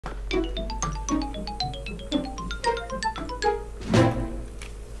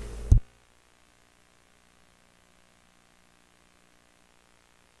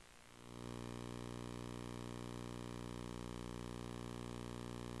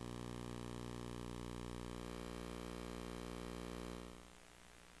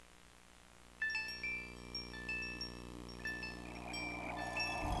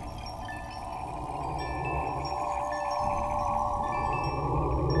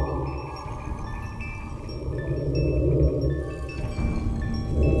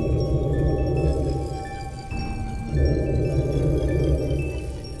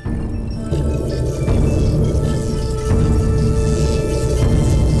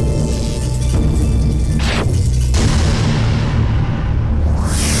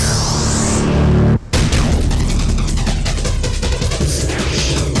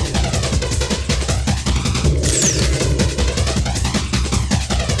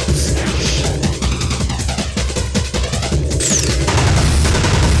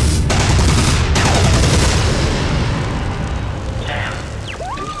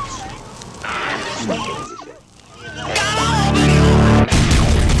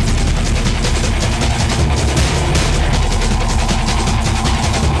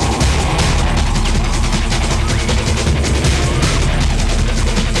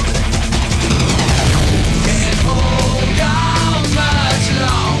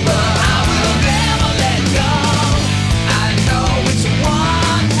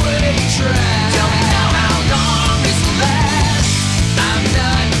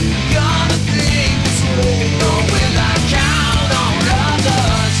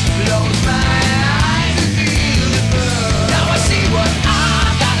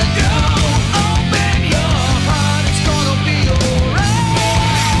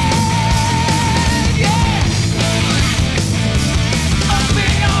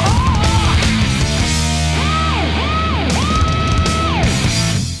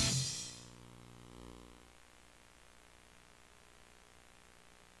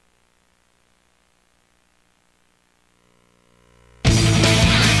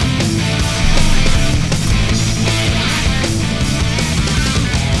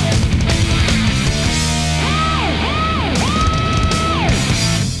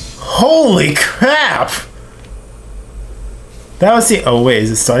crap! That was the... Oh wait,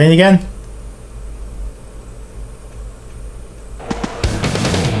 is it starting again?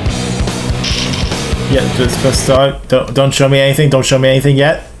 Yeah, just press start. Don't show me anything. Don't show me anything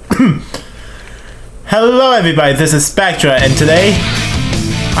yet. Hello everybody, this is Spectra, and today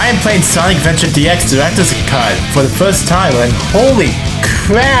I am playing Sonic Adventure DX Director's Cut for the first time, and holy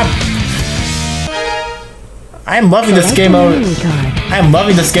crap! I'm loving this game. I'm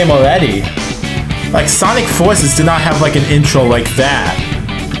loving this game already. Like, Sonic Forces did not have like an intro like that.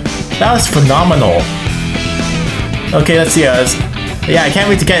 That was phenomenal. Okay, let's see. Yeah, I can't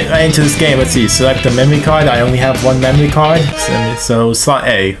wait to get right into this game. Let's see. Select the memory card. I only have one memory card, so slot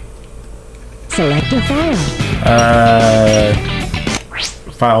A. Select a file.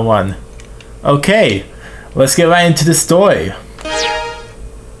 File 1. Okay, let's get right into the story.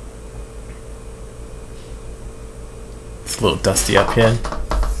 It's a little dusty up here.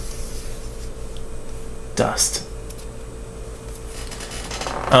 Dust.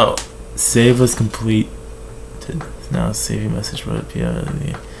 Oh, save was complete. Now saving message will appear.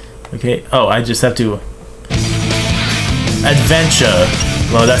 Okay. Oh, I just have to. Adventure.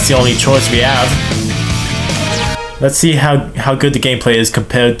 Well, that's the only choice we have. Let's see how good the gameplay is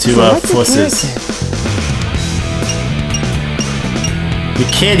compared to Forces.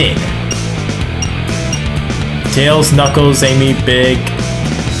 You're kidding. Tails, Knuckles, Amy, Big,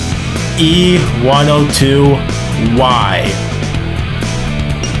 E102Y.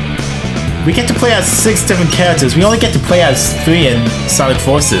 We get to play as 6 different characters. We only get to play as 3 in Sonic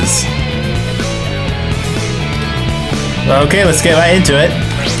Forces. Okay, let's get right into it.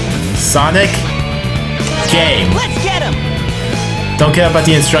 Sonic game. Let's get him. Don't care about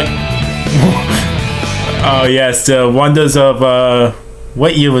the Oh yes, the wonders of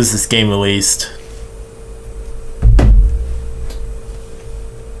what year was this game released?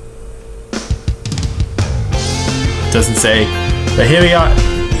 Doesn't say. But here we are.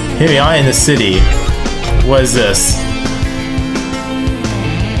 Here we are in the city. What is this?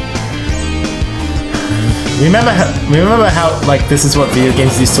 Remember how like this is what video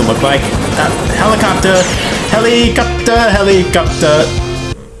games used to look like? Helicopter, helicopter, helicopter.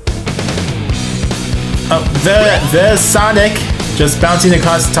 Oh, there's Sonic, just bouncing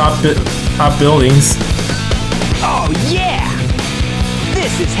across top buildings. Oh yeah!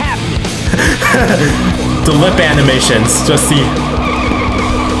 This is happening. The lip animations, just the.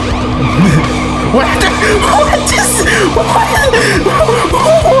 What is?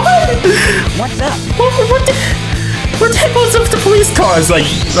 What's up? What the heck was up with the police cars? Like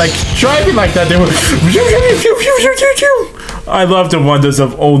driving like that? They were. I love the wonders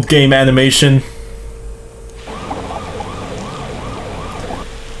of old game animation.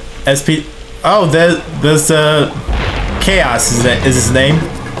 SP. Oh, there's Chaos. Is his name?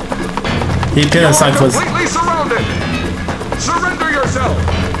 He appeared on Sonic Forces. Completely surrounded. Surrender yourself.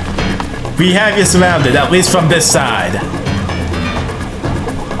 We have you surrounded, at least from this side.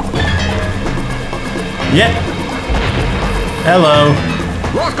 Yep. Hello.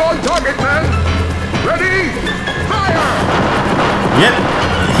 Lock on target, man. Ready? Fire! Yep.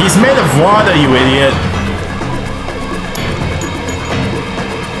 He's made of water, you idiot.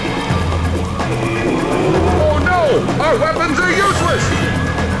 Oh no! Our weapons are useless.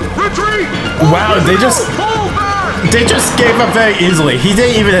 Retreat! Wow, they just gave up very easily. He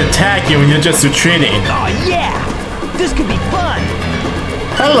didn't even attack you when you're just retreating. Oh yeah! This could be fun.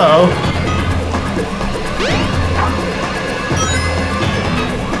 Hello.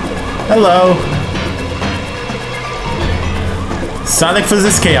 Hello. Sonic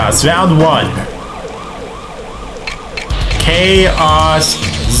vs. Chaos, round 1. Chaos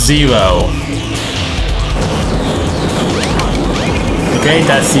 0. Okay,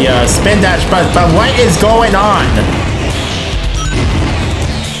 that's the spin dash, but what is going on?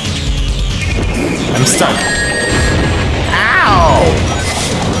 I'm stuck. Ow!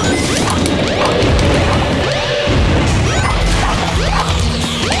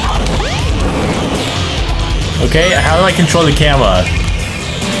 Okay, how do I control the camera?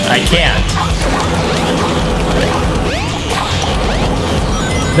 I can't.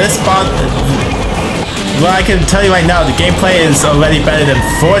 This spot. Well, I can tell you right now, the gameplay is already better than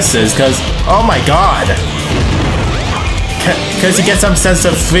Forces, because, oh my god. Because you get some sense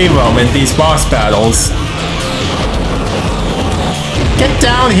of free roam in these boss battles. Get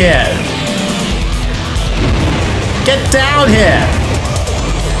down here! Get down here!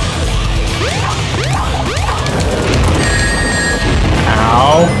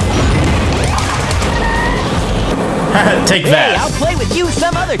 Ow. Take that. Hey, I'll play with you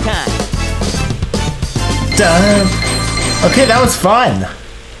some other time. Okay, that was fun.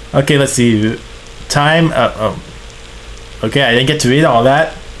 Okay, let's see. time. Oh. Okay, I didn't get to read all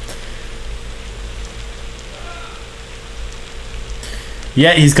that.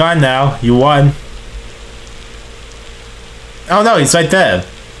 Yeah, he's gone now. You won. Oh no, he's right there.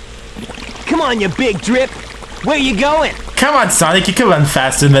 Come on, you big drip. Where you going? Come on, Sonic, you can run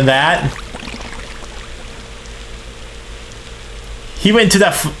faster than that. He went to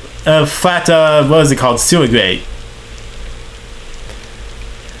that flat, what was it called? Sewer grate.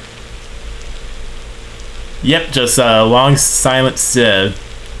 Yep, just a long, silent sieve.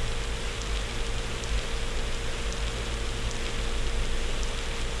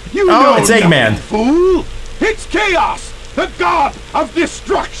 You Oh, know it's Eggman. nothing, fool! It's Chaos, the god of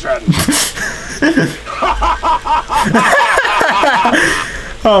destruction!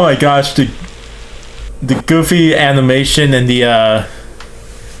 Oh my gosh, the goofy animation and the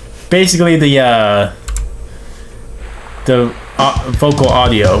basically the vocal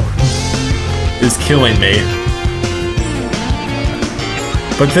audio is killing me.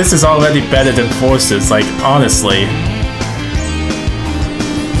 But this is already better than Forces, like honestly.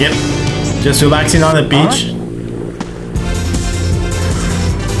 Yep, just relaxing on the beach.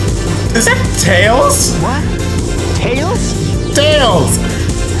 Is that Tails? What? Tails? Tails!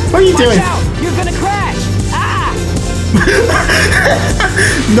 What are you doing? Watch out! You're gonna crash! Ah!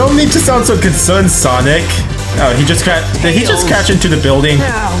 No need to sound so concerned, Sonic. Oh, he just crashed. Did he just crash into the building?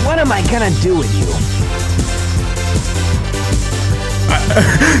 Now, what am I gonna do with you?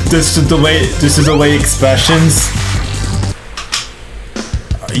 This is delay expressions.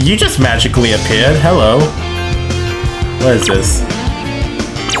 You just magically appeared. Hello. What is this?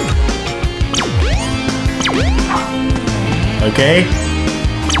 Okay.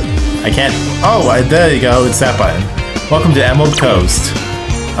 I can't. Oh, there you go. It's that button. Welcome to Emerald Coast.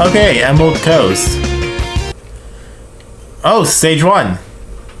 Okay, Emerald Coast. Oh, stage 1.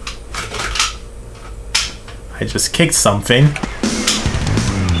 I just kicked something.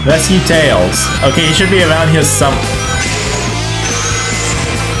 Rescue Tails. Okay, he should be around here some.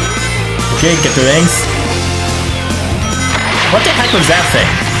 Okay, get the rings. What the heck was that thing?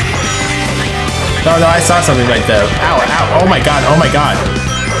 No, I saw something right there. Ow, ow, oh my god, oh my god.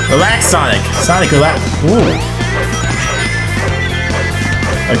 Relax, Sonic. Sonic, relax. Ooh.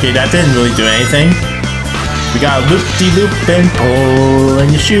 Okay, that didn't really do anything. We got a loop-de-loop and pull, and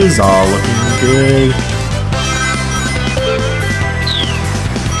your shoes all looking good.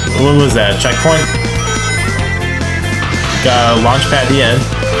 What was that? Checkpoint? Got a launch pad at the end.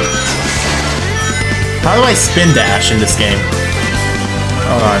 How do I spin dash in this game?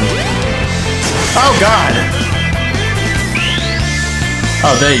 Hold on. Oh god!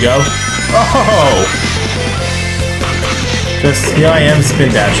 Oh, there you go. Oh! Just here I am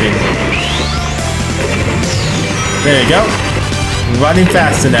spin dashing. There you go. Running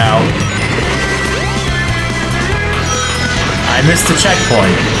faster now. I missed the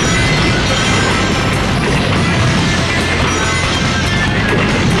checkpoint.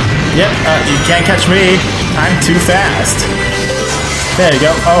 Yep, you can't catch me. I'm too fast. There you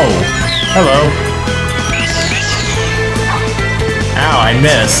go. Oh, hello. Ow, I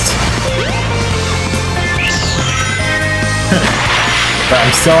missed. But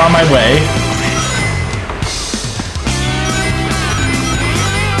I'm still on my way.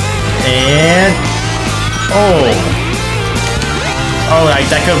 And... oh. Oh,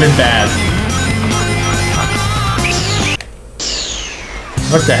 that could have been bad.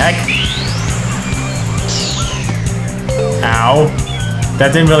 What the heck? Ow.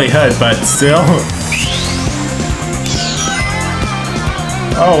 That didn't really hurt, but still.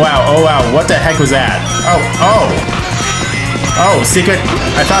 Oh wow, what the heck was that? Oh, secret.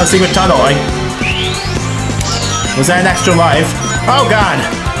 I found a secret tunnel. Was that an extra life? Oh god!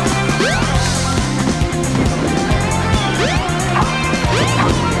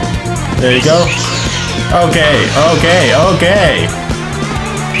 There you go. Okay.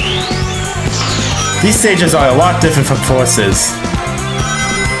 These stages are a lot different from Forces.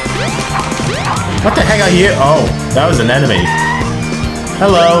 What the heck are you? Oh, that was an enemy.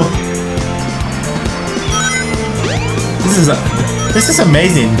 Hello. This is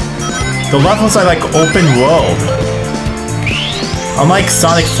amazing. The levels are like open world. Unlike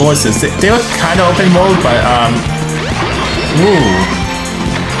Sonic Forces, they were kind of open world, but ooh.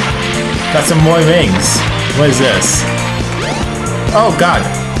 Got some more rings. What is this? Oh god.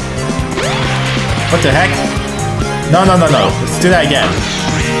 What the heck? No. Let's do that again.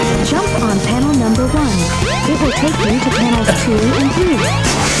 Jump on panel number 1. It will take you to panels 2 and 3.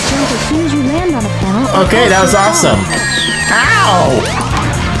 Jump as soon as you land on a panel. Okay, that was awesome. Ow!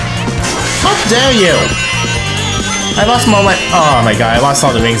 How dare you! I lost my... oh my god, I lost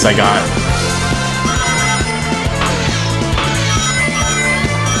all the rings I got.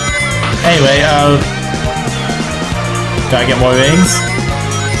 Anyway, gotta get more rings.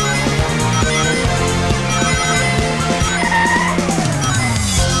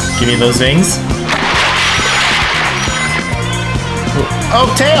 Give me those rings.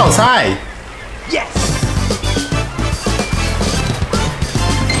 Oh, Tails, hi! Yes!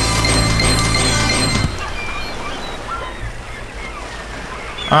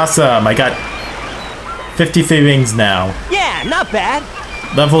 Awesome, I got 53 rings now. Yeah, not bad.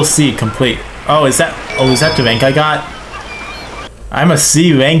 Level C complete. Oh, is that the rank I got? I'm a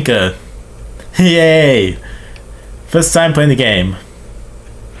C ranker. Yay! First time playing the game.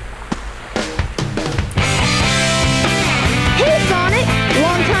 Hey, Sonic!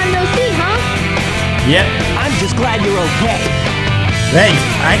 Long time no see, huh? Yep. I'm just glad you're okay. Thanks.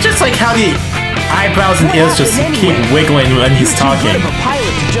 I just like how the eyebrows and ears just keep wiggling when he's You're too good talking. of a pilot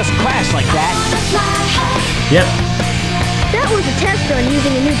to just crash like that. Yep. That was a test run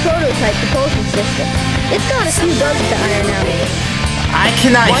using a new prototype propulsion system. It's got a few bugs to iron out. I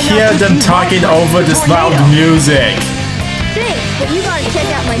cannot Why not hear just them use talking Wi-Fi over this loud tornado? music. Thanks, but you gotta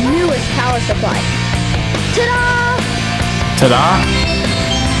check out my newest power supply. Ta-da! Ta-da!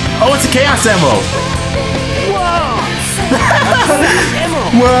 Oh, it's a Chaos Emerald! Whoa!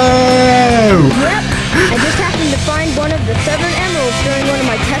 Emerald! Whoa! Yep, I just happened to find one of the 7 emeralds during one of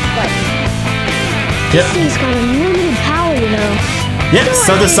my test flights. Yep. This thing's got unlimited power, you know. Yep,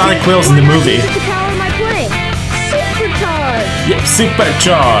 so does Sonic Wheels in the movie. Why not use it to power my plane? Supercharged! Yep,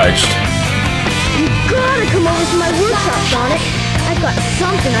 supercharged. You gotta come over to my workshop, Sonic. I've got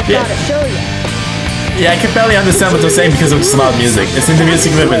something I've Yeah. gotta show you. Yeah, I can barely understand what they're saying because of the loud music. It's in the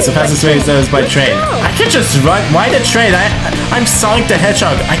music ribbons. The fastest way is by train. I could just run. Why the train? I'm Sonic the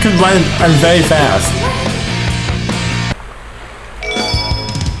Hedgehog. I could run very fast.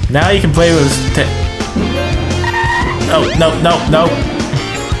 Now you can play with. Oh, no.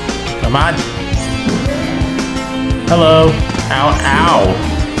 Come on. Hello. Ow, ow.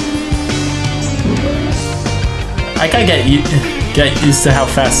 I gotta get used to how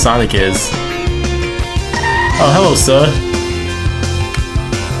fast Sonic is. Oh, hello, sir.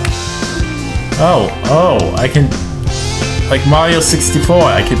 Oh, I can... Like Mario 64,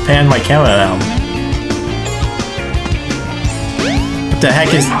 I can pan my camera around. What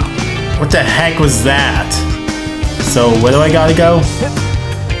the heck was that? So, where do I gotta go?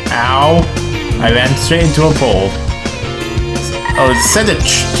 Ow. I ran straight into a pole. Oh, it said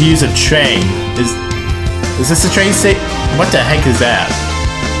to use a train. Is this a train station? What the heck is that?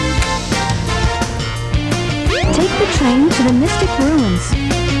 Take the train to the Mystic Ruins.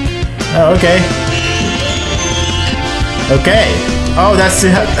 Oh, okay. Okay. Oh, that's to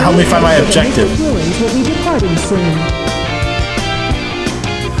help me find my objective. Ruins will be departing soon.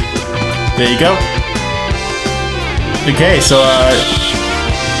 There you go. Okay, so,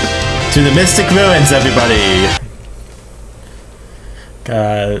 to the Mystic Ruins, everybody.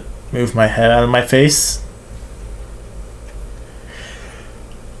 Gotta move my head out of my face.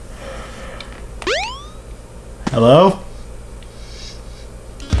 Hello?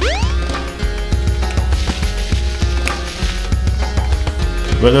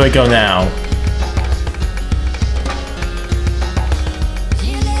 Where do I go now?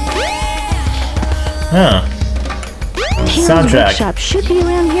 Huh. Tails Soundtrack. Workshop should be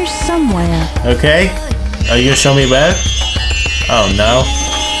around here somewhere. Okay. Are you gonna show me where? Oh no.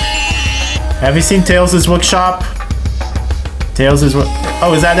 Have you seen Tails' workshop? Tails' work.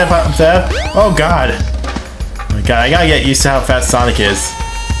 Oh, is that up there? Oh god. Oh my god, I gotta get used to how fast Sonic is.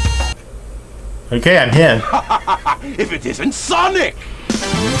 Okay, I'm here. If it isn't Sonic!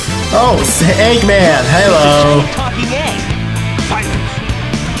 Oh, Eggman! Hello! Talking egg. Silence!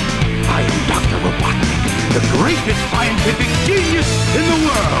 I am Dr. Robotnik, the greatest scientific genius in the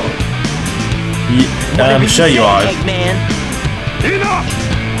world! I'm sure you are. Eggman. Enough!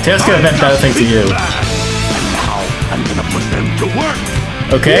 Tails could invent better things than you. And now I'm gonna put them to work!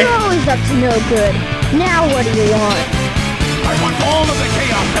 Okay? You're always up to no good. Now what do you want? I want all of the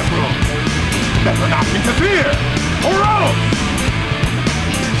Chaos Emeralds! Better not interfere! Or else!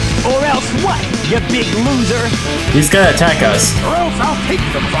 Or else what, you big loser? He's gonna attack us. Or else I'll take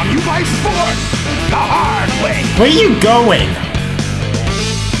them from you by force! The hard way! Where are you going?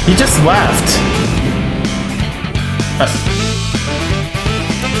 He just left.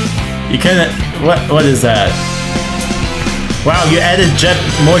 You can. What is that? Wow, you added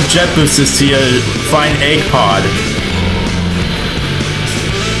more jet boosters to your fine egg pod.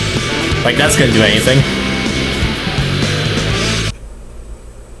 Like that's gonna do anything.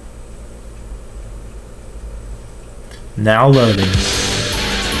 Now loading.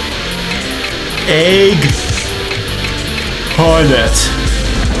 Egg Hornet.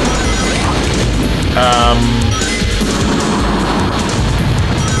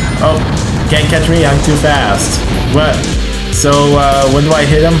 Oh, can't catch me, I'm too fast. What? So, when do I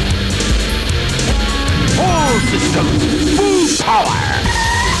hit him? All systems, full power!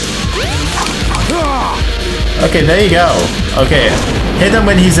 Okay, there you go. Okay, hit him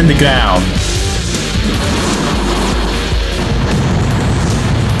when he's in the ground.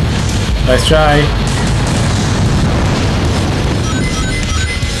 Nice try.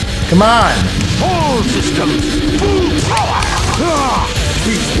 Come on! All systems, full power!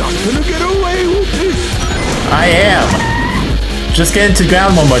 He's not gonna get away with this! I am! Just get into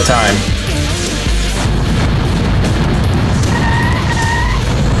ground one more time.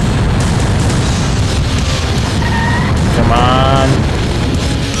 Come on.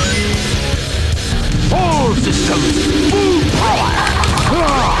 All systems, full power!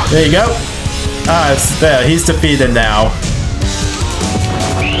 There you go. Ah, it's there. He's defeated now.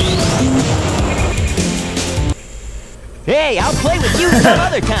 Hey, I'll play with you some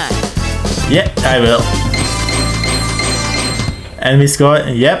other time. Yep, I will. Enemy score.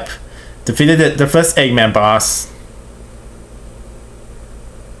 Yep. Defeated the first Eggman boss.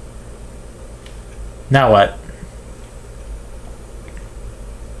 Now what?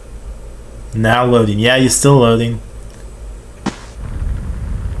 Now loading. Yeah, you're still loading.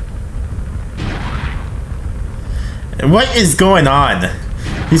 What is going on?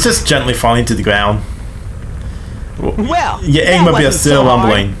 He's just gently falling to the ground. Well, Your that Eggmobile wasn't still so hard.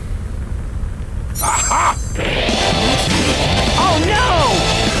 rumbling. Oh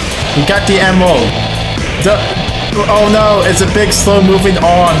no! We got the emerald. Oh no, it's a big slow moving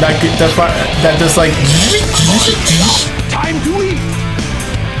arm that just like Time to eat!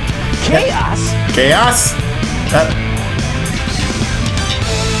 Chaos? chaos.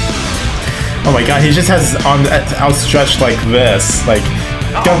 Oh my god, he just has his arm outstretched like this. Like,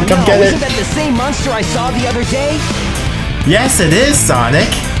 come no, get isn't it. that the same monster I saw the other day? Yes, it is, Sonic.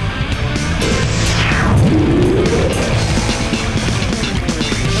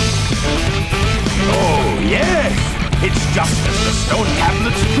 Oh, yes! It's just as the stone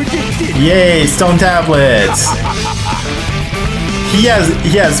tablets predicted! Yay, stone tablets. He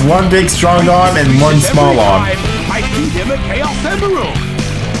has one big strong arm and one small arm. Every time I feed him a Chaos Emerald!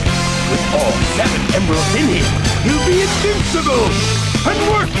 With all 7 emeralds in him, he'll be invincible! And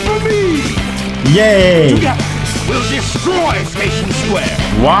work for me! Yay! Together, we'll destroy Station Square!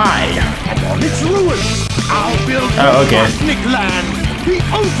 Why? And on its ruins, I'll build okay. Robotnik Land, the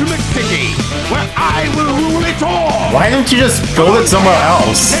ultimate city, where I will rule it all! Why don't you just build it somewhere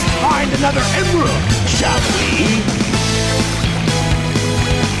else? Let's find another emerald, shall we?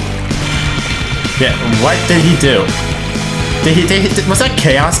 Yeah, what did he do? Was that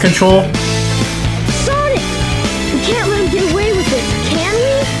chaos control? Sonic! We can't let him get away with this, can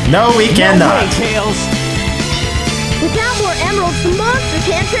we? No, we No cannot. way, Tails. Without more emeralds, the monster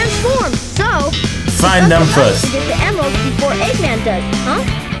can't transform. So, Find them it's up to us first. to get the emeralds before Eggman does, huh?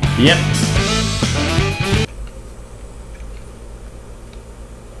 Yep.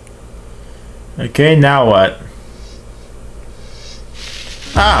 Okay, now what?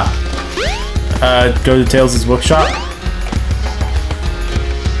 Ah! Go to Tails' workshop.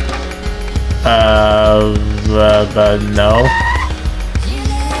 But no.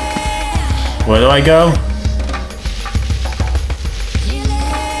 Where do I go?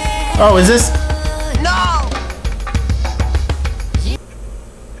 Oh, is this? No!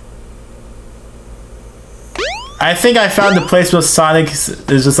 I think I found the place where Sonic is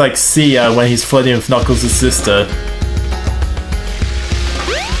just like Sia when he's flirting with Knuckles' sister.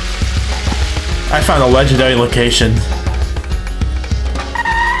 I found a legendary location.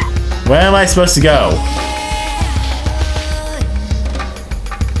 Where am I supposed to go?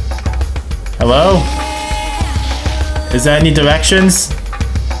 Hello? Is there any directions?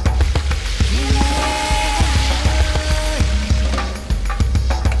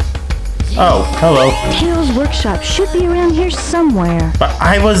 Oh, hello. Tails' workshop should be around here somewhere. But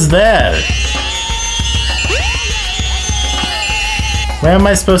I was there. Where am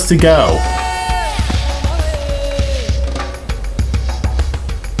I supposed to go?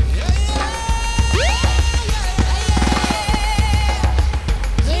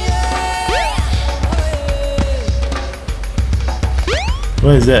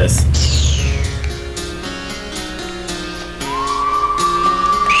 What is this?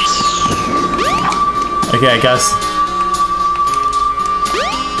 Okay, I guess.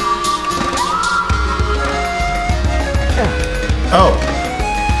 Oh.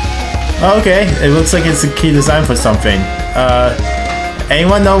 Okay, it looks like it's a key design for something.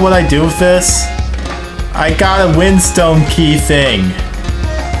 Anyone know what I do with this? I got a windstone key thing.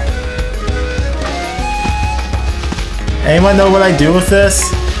 Anyone know what I do with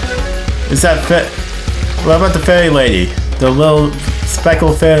this? Is that what about the fairy lady? The little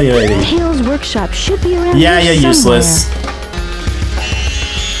speckled fairy lady. Tails' workshop should be around Yeah, here you're somewhere. useless.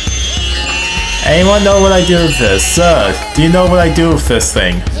 Anyone know what I do with this? Sir, do you know what I do with this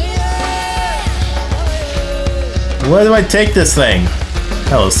thing? Where do I take this thing?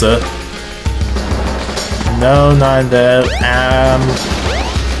 Hello, sir. No, not there.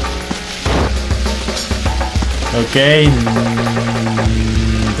 Okay.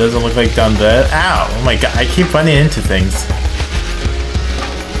 Doesn't look like down there. Ow! Oh my god, I keep running into things.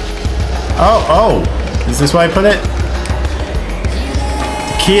 Oh! Is this where I put it?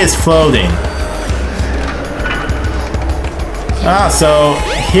 The key is floating. Ah, so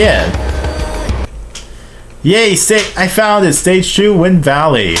here. Yay! I found it. Stage 2, Wind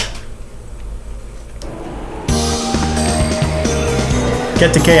Valley.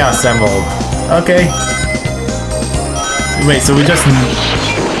 Get the Chaos Emerald. Okay. Wait, so we just...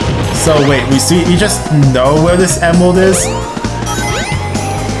 So wait, we just know where this emerald is?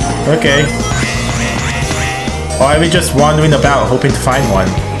 Okay. Or are we just wandering about hoping to find one?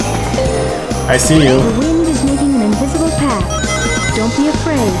 I see you. The wind is making an invisible path. Don't be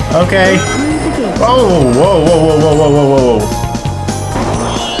afraid. Okay. Go through the gate. Whoa, whoa, whoa, whoa, whoa, whoa, whoa, whoa.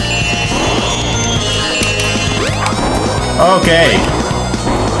 Okay.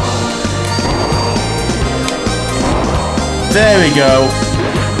 There we go.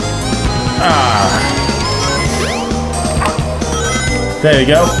 Ah. There we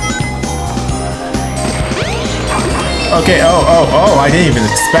go. Okay, oh, I didn't even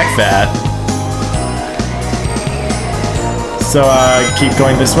expect that. So, keep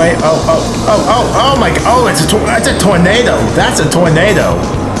going this way. Oh my god. Oh, it's a tornado. That's a tornado.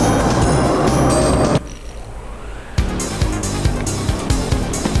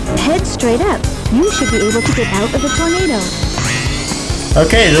 Head straight up. You should be able to get out of the tornado.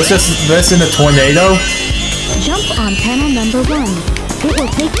 Okay, let's just listen to tornado. Jump on panel number 1. It will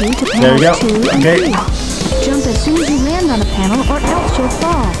take you to There we go. panels 2 and Okay. 3. Jump as soon as you land on a panel or else you'll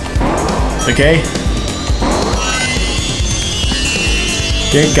fall. Okay.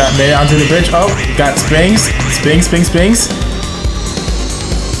 Okay, made it onto the bridge. Oh, got springs. Springs.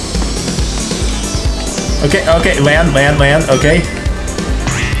 Okay, land, okay.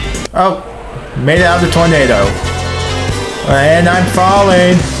 Oh, made it out of the tornado. And I'm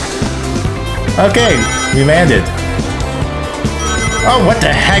falling. Okay, we landed. Oh, what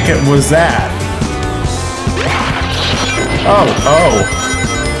the heck was that? Oh.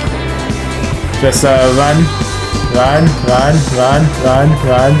 Just run.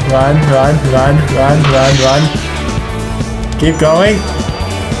 Keep going.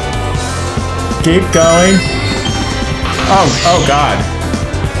 Oh god.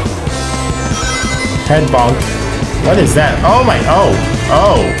 Head bonk. What is that? Oh my, oh.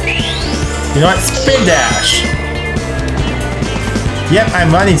 You know what? Spin dash. Yep,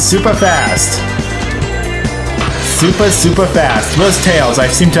 I'm running super fast. Super fast. Where's Tails? I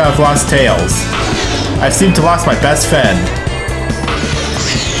seem to have lost Tails. I seem to lost my best friend.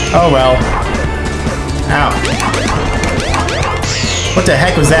 Oh well. Ow. What the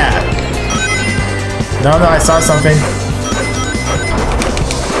heck was that? No, I saw something.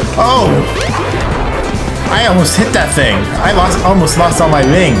 Oh! I almost hit that thing. I almost lost all my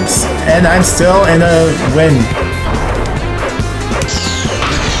rings. And I'm still in a wind.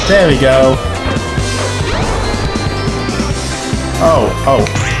 There we go. Oh,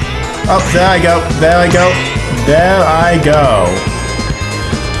 there I go.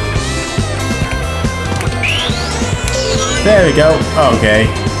 There we go. Okay.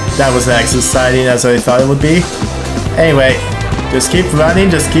 That wasn't as exciting as I thought it would be. Anyway, just keep running.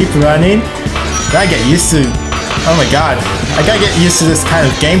 Gotta get used to... Oh my god. I gotta get used to this kind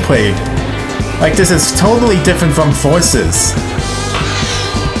of gameplay. Like, this is totally different from Forces.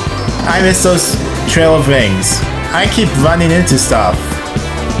 I miss those Trail of Rings. I keep running into stuff.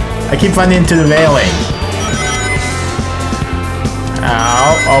 I keep running into the railing.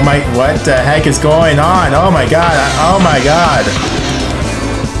 Ow. Oh my... What the heck is going on? Oh my god. Oh my god.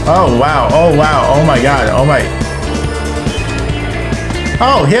 Oh wow. Oh my god. Oh my...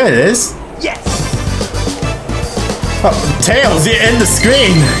 Oh, here it is. Yes! Oh, Tails, you're in the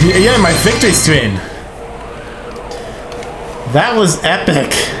screen! You're in my victory screen! That was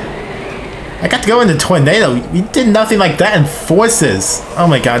epic! I got to go in the tornado. We did nothing like that in Forces. Oh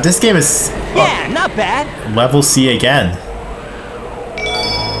my god, this game is... Yeah, not bad. Level C again.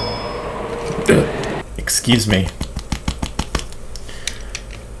 Excuse me.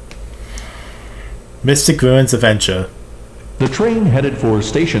 Mystic Ruins Adventure. The train headed for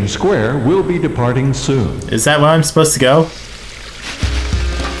Station Square will be departing soon. Is that where I'm supposed to go?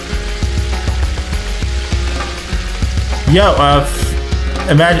 Yo,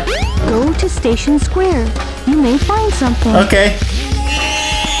 imagine... Go to Station Square. You may find something. Okay.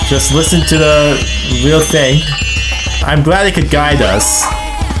 Just listen to the real thing. I'm glad it could guide us.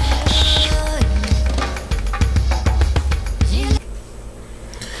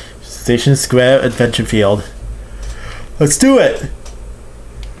 Station Square Adventure Field. Let's do it!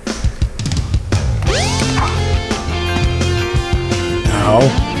 Ow.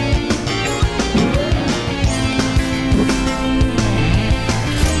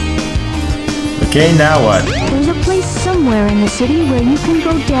 Okay, now what? There's a place somewhere in the city where you can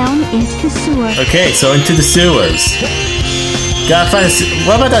go down into the sewer. Okay, so into the sewers. Gotta find a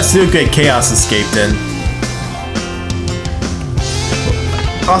what about that sewer Great Chaos escaped in?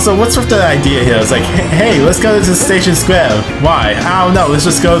 Also, what's with the idea here? It's like, hey, let's go to Station Square. Why? I don't know, let's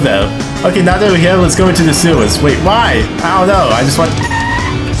just go there. Okay, now that we're here, let's go into the sewers. Wait, why? I don't know, I just want...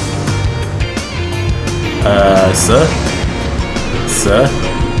 Sir? Sir?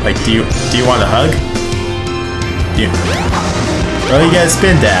 Like, do you want a hug? Well, you get a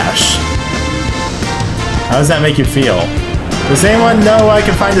spin dash. How does that make you feel? Does anyone know I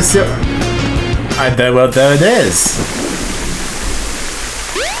can find a sewer? I bet, well, there it is.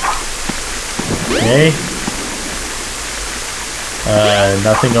 Okay.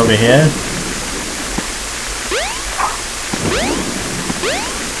 Nothing over here.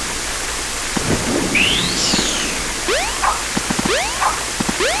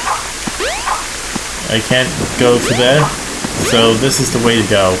 I can't go to there, so this is the way to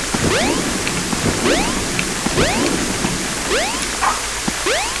go.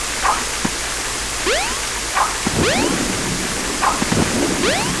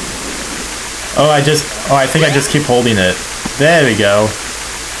 Oh, I think I just keep holding it. There we go.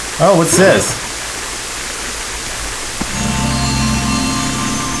 Oh, what's this?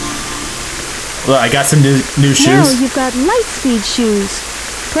 Look, I got some new shoes. Now you've got Lightspeed shoes.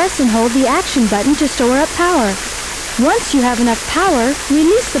 Press and hold the action button to store up power. Once you have enough power,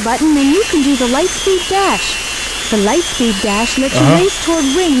 release the button and you can do the Lightspeed dash. The Lightspeed dash lets you race toward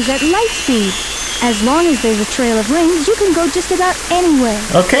rings at light speed. As long as there's a trail of rings, you can go just about anywhere.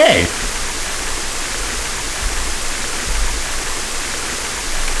 Okay.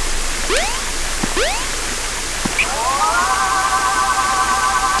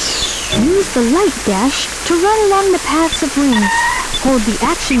 Use the light dash to run along the paths of rings. Hold the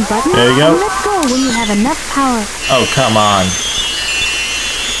action button there you go. And let go when you have enough power. Oh, come on.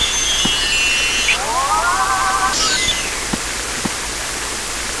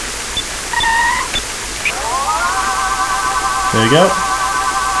 There we go.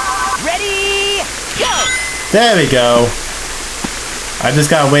 Ready, go! There we go. I just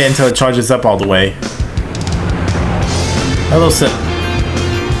gotta wait until it charges up all the way. Hello, sir.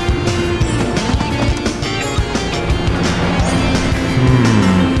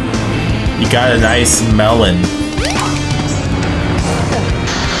 You got a nice melon.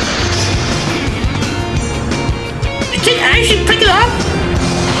 Can I actually pick it up?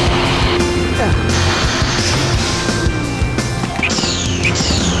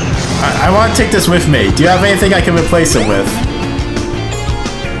 I want to take this with me. Do you have anything I can replace it with?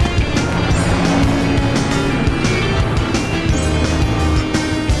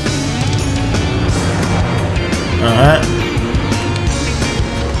 Alright.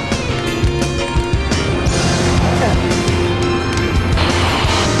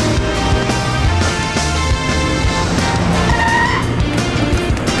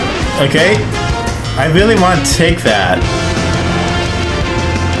 Okay, I really want to take that.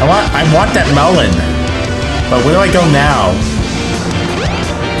 I want that melon. But where do I go now?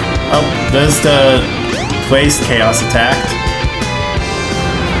 Oh, there's the place Chaos attacked.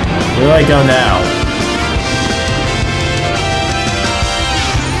 Where do I go now?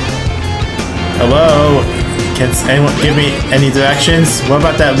 Hello? Can anyone give me any directions? What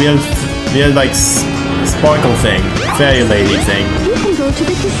about that weird like sparkle thing? Fairy lady thing. You can go to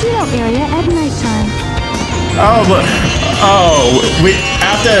the casino area at nighttime. Oh, but, we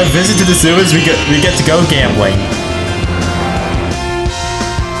after a visit to the sewers, we get to go gambling.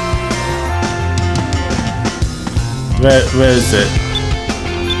 Where is it?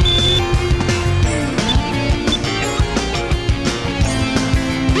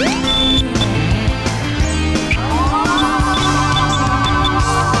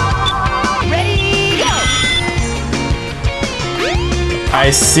 Ready, go!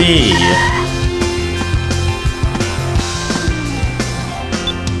 I see.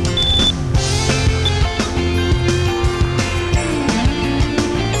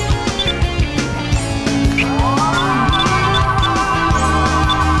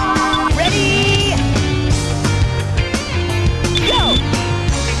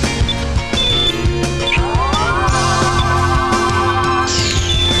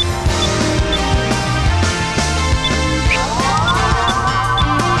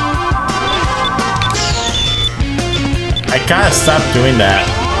 gotta stop doing that.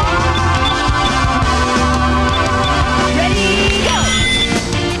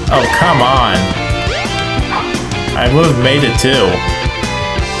 Oh, come on. I would have made it too.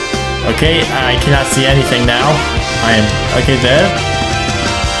 Okay, I cannot see anything now. I am... Okay, there.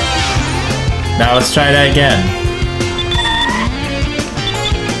 Now let's try that again.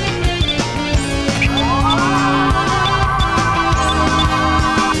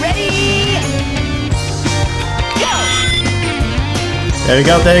 There we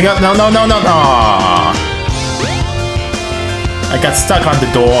go, there we go. No, no, no, no, no. I got stuck on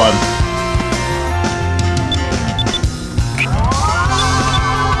the door.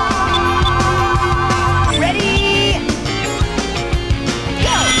 Ready?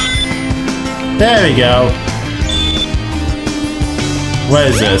 Go! There we go. What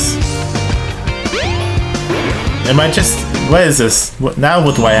is this? Am I just... What is this? Now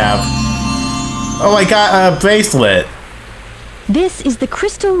what do I have? Oh, I got a bracelet. This is the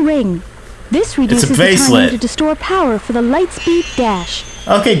crystal ring. This reduces the time needed to store power for the Lightspeed Dash.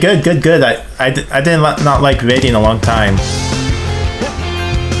 Okay, good, good, good. I did not like waiting a long time.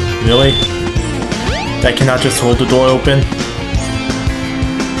 Really? I cannot just hold the door open?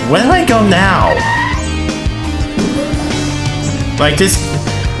 Where do I go now? Like this...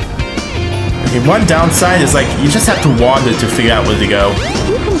 Okay, one downside is like, you just have to wander to figure out where to go.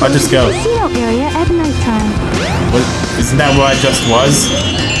 I'll just go. The casino area at nighttime. What, isn't that where I just was?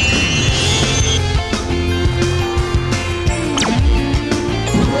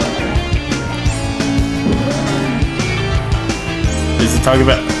 Is it talking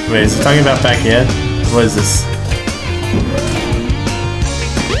about... Wait, is it talking about back here? What is this?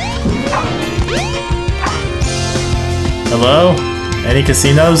 Hello? Any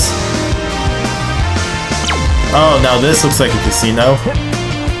casinos? Oh, now this looks like a casino.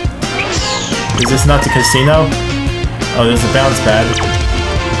 Is this not the casino? Oh, there's a bounce pad.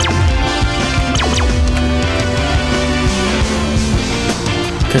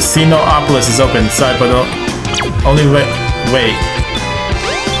 Casinopolis is open inside, but only wait.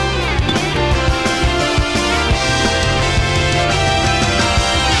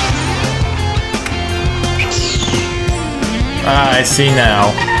 Ah, I see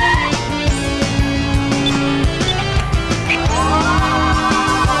now.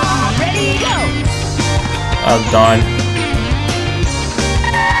 Ready, go! Oh, darn.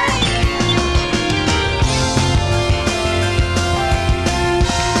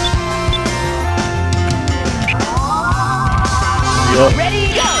 Ready,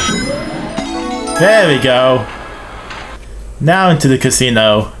 go! There we go. Now into the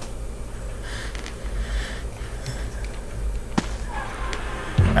casino.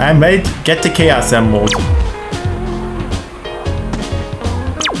 I'm ready to get the Chaos Emerald.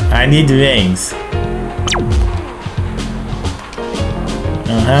 I need the rings.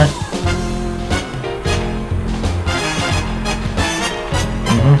 Uh-huh.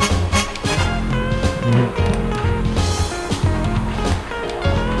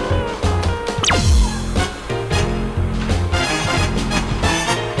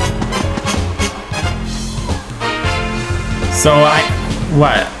 So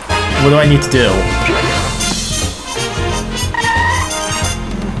what? What do I need to do?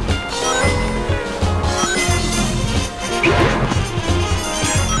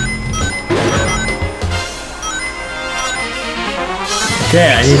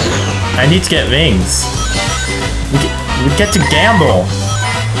 Okay, I need to get rings. We get to gamble.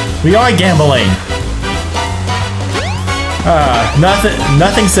 We are gambling.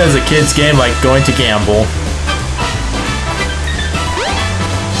 Nothing says a kid's game like going to gamble.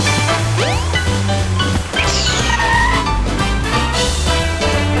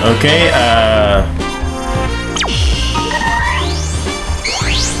 Okay,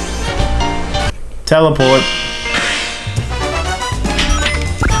 teleport.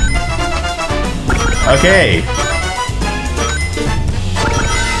 Okay.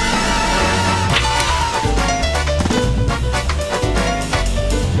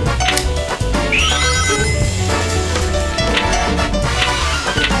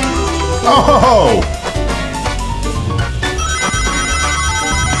 Oh!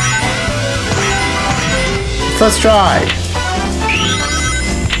 Let's try.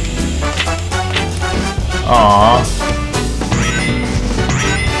 Aww.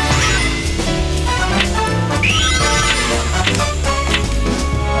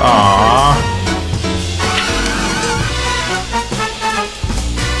 Aww.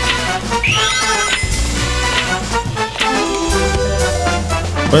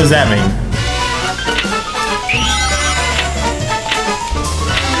 What does that mean?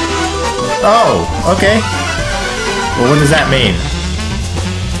 Oh, okay. Well, what does that mean?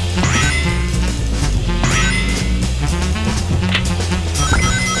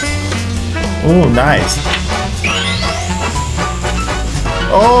 Oh, nice.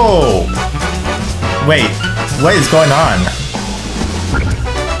 Oh! Wait, what is going on?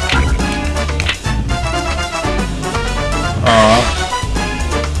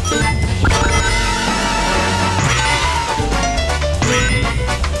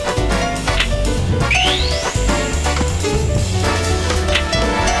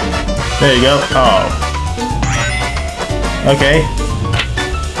 There you go. Oh. Okay.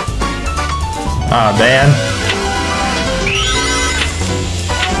 Ah, man.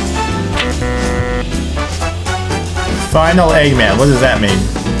 Final Eggman, what does that mean?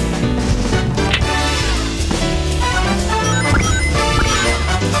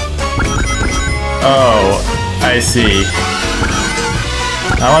 Oh, I see.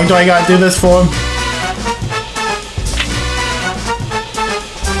 How long do I gotta do this for?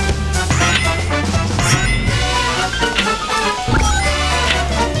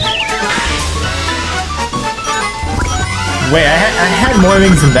 Wait, I had more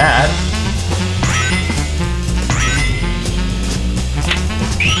rings than that.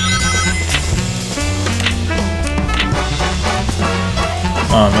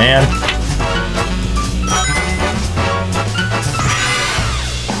 Oh man.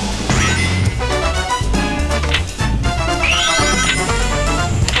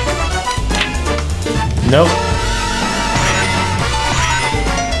 Nope.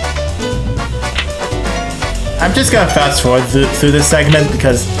 I'm just gonna fast forward through this segment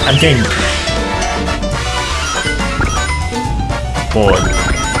because I'm getting bored.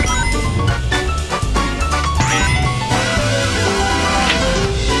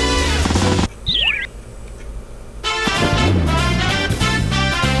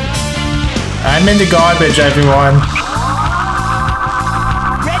 I'm in the garbage, everyone.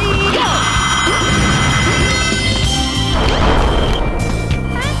 Ready, go!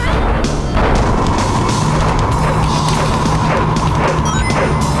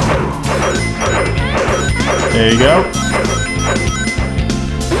 There you go.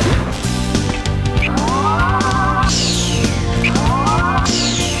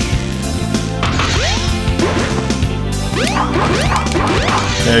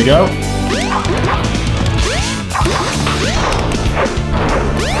 There you go.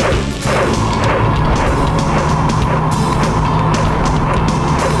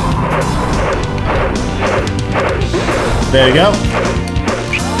 There you go.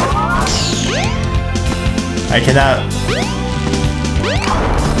 I cannot.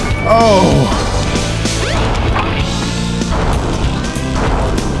 Oh!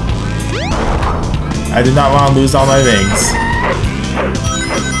 I did not want to lose all my rings.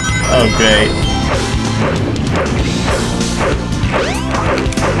 Oh, great.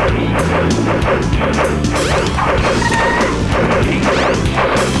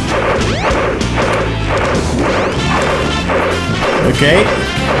 Okay.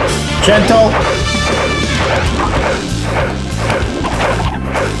 Gentle.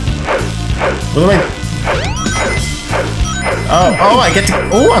 What do I... Oh, I get to...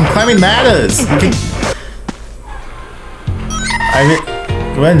 Oh, I'm climbing ladders!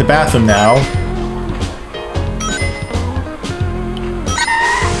 We're in the bathroom now.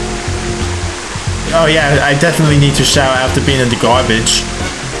 Oh yeah, I definitely need to shower after being in the garbage.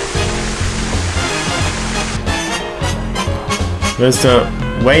 Where's the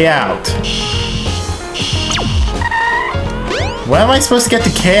way out? Where am I supposed to get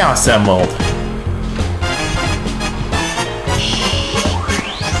the Chaos Emerald?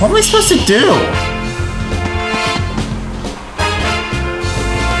 What am I supposed to do?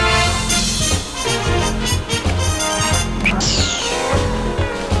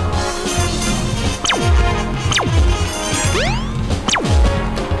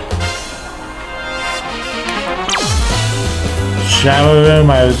 Shower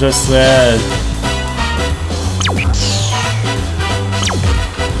room, I was just there.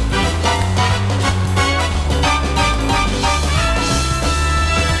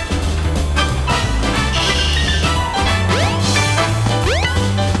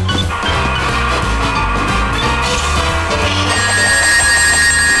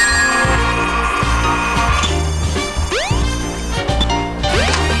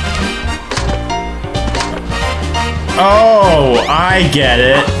 Oh, I get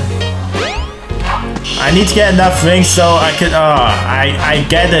it. I need to get enough rings so I can. I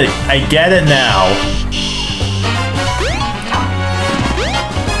get it. I get it now.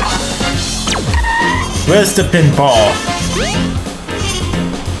 Where's the pinball?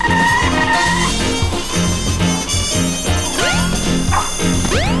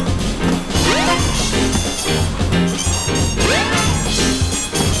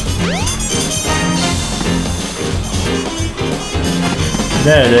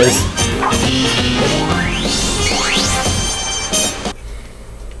 There it is.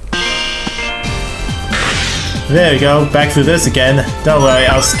 There we go. Back through this again. Don't worry,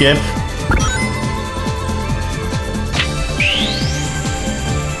 I'll skip.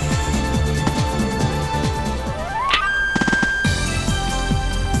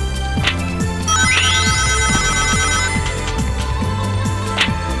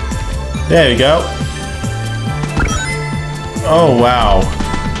 There we go. Oh, wow.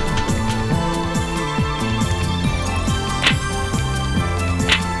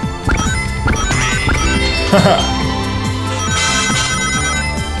 Haha.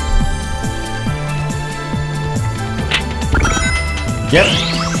 Yep.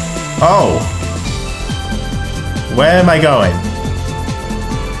 Oh. Where am I going?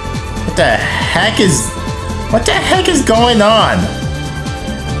 What the heck is going on?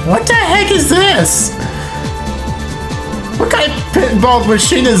 What the heck is this? What kind of pinball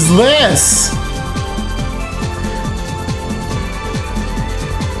machine is this?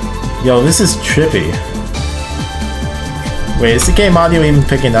 Yo, this is trippy. Wait, is the game audio even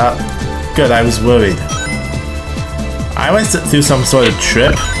picking up? Good, I was worried. I went through some sort of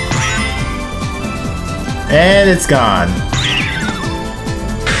trip. And it's gone.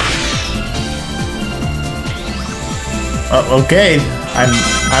 Oh, okay.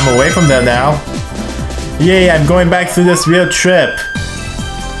 I'm away from there now. Yay, I'm going back through this real trip.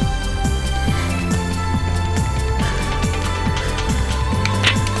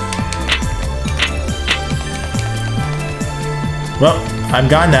 Well, I'm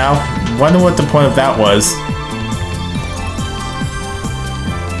gone now. Wonder what the point of that was.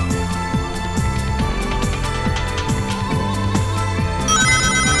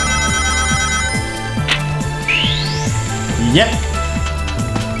 Yep.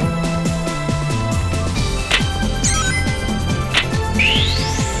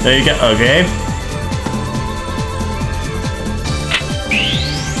 There you go. Okay.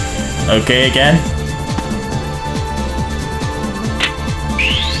 Okay, again.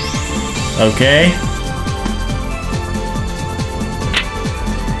 Okay.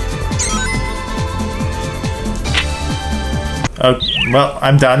 Oh, well,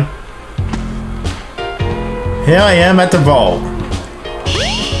 I'm done. Here I am at the vault.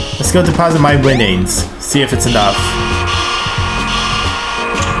 Let's go deposit my winnings. See if it's enough.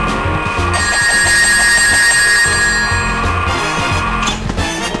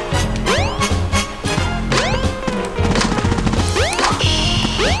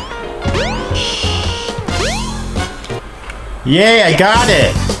 Yay, I got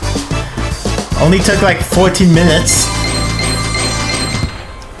it! Only took like 14 minutes.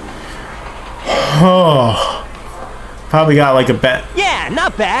 Oh. Probably got like a bet. Yeah,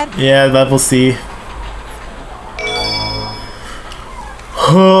 not bad. Yeah, level C.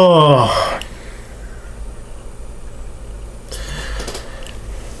 Oh.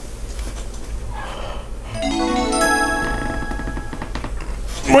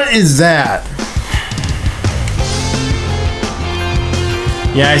 What is that?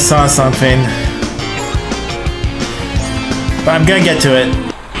 Yeah, I saw something. But I'm gonna get to it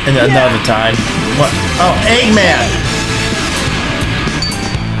in another time. What? Oh, Eggman!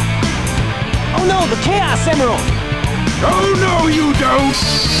 Oh no, the Chaos Emerald! Oh no, you don't!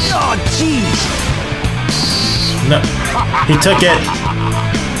 Oh jeez! No, he took it.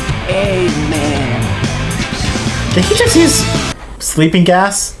 Eggman! Did he just use sleeping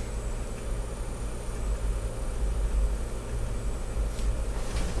gas?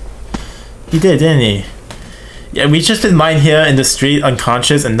 He did, didn't he? Yeah, we just been lying here in the street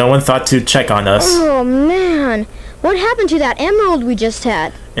unconscious and no one thought to check on us. Oh man, what happened to that emerald we just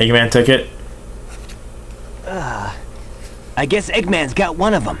had? Eggman took it. I guess Eggman's got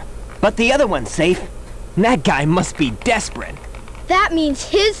one of them, but the other one's safe. That guy must be desperate. That means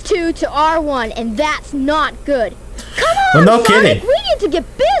his 2 to our 1, and that's not good. Come on, Well, no Sonic, kidding. we need to get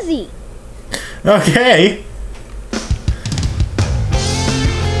busy. Okay.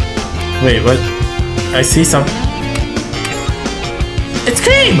 Wait, what? I see some. It's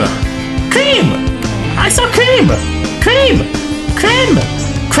Cream! Cream! I saw Cream! Cream! Cream!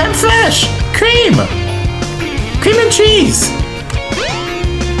 Creme fraiche! Cream! Cream and cheese!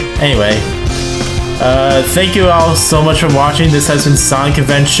 Anyway. Thank you all so much for watching. This has been Sonic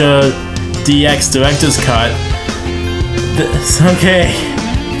Adventure DX Director's Cut. Okay.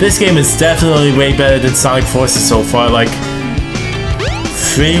 This game is definitely way better than Sonic Forces so far. Like,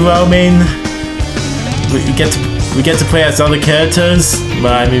 free roaming. We get to play as other characters.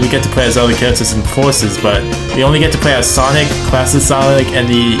 Well, I mean, we get to play as other characters in Forces, but we only get to play as Sonic, Classic Sonic, and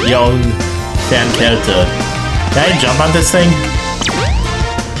your own fan character. Can I jump on this thing?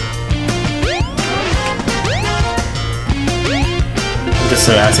 just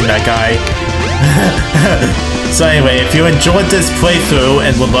harassing that guy. So anyway, if you enjoyed this playthrough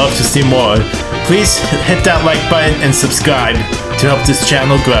and would love to see more, please hit that like button and subscribe to help this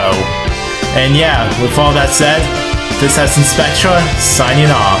channel grow. And yeah, with all that said, this has been Spectra,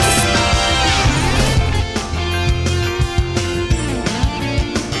 signing off.